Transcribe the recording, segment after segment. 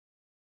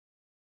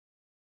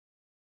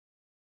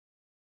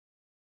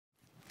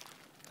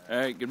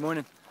Alright, good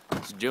morning.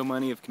 It's Joe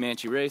Money of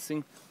Comanche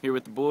Racing, here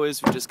with the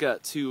boys. We just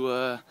got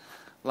to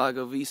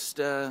Lago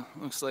Vista.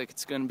 Looks like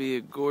it's going to be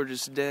a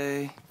gorgeous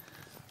day.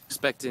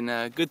 Expecting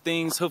good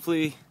things.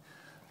 Hopefully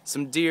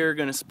some deer.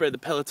 Going to spread the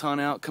peloton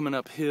out coming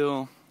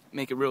uphill.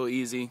 Make it real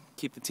easy.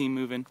 Keep the team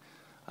moving.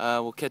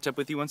 We'll catch up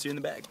with you once you're in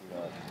the bag.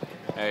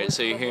 Alright,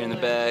 so you're here in the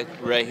bag,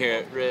 right here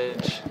at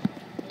Ridge.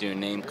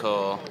 Doing name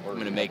call. I'm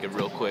going to make it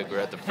real quick. We're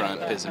at the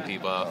front, pissing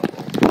people off.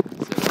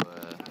 So,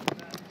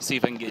 see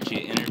if I can get you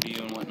an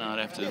interview and whatnot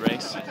after the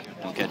race.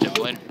 We'll catch up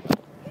later.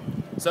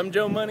 So I'm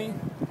Joe Money,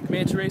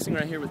 Comanche Racing,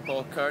 right here with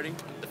Carty,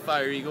 the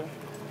Fire Eagle.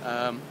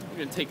 We're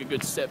going to take a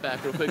good step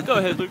back real quick. Go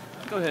ahead, Luke.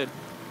 Go ahead.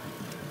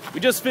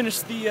 We just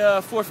finished the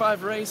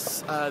 4-5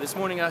 race this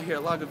morning out here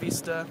at Lago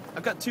Vista.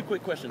 I've got two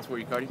quick questions for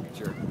you, Carty.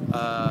 Sure.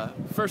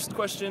 First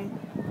question,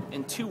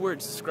 in 2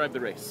 words, describe the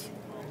race.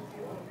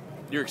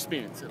 Your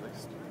experience, at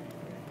least.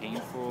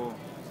 Painful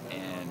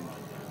and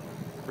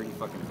pretty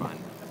fucking fun.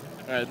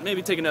 Alright,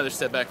 maybe take another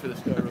step back for this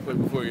guy real quick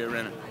before you get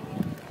running.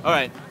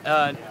 Alright,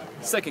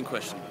 second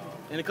question.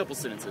 In a couple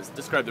sentences,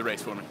 describe the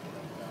race for me.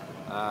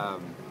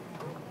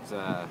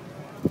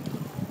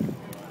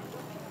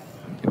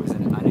 It was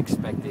an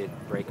unexpected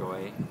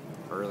breakaway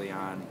early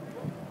on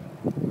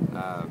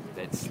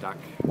that stuck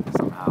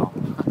somehow.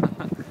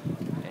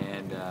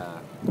 And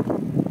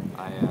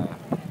I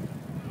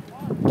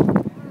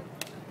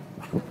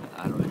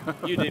don't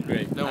know. You did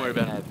great. Don't worry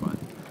about it. I had fun.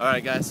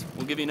 Alright guys,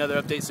 we'll give you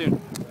another update soon.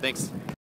 Thanks.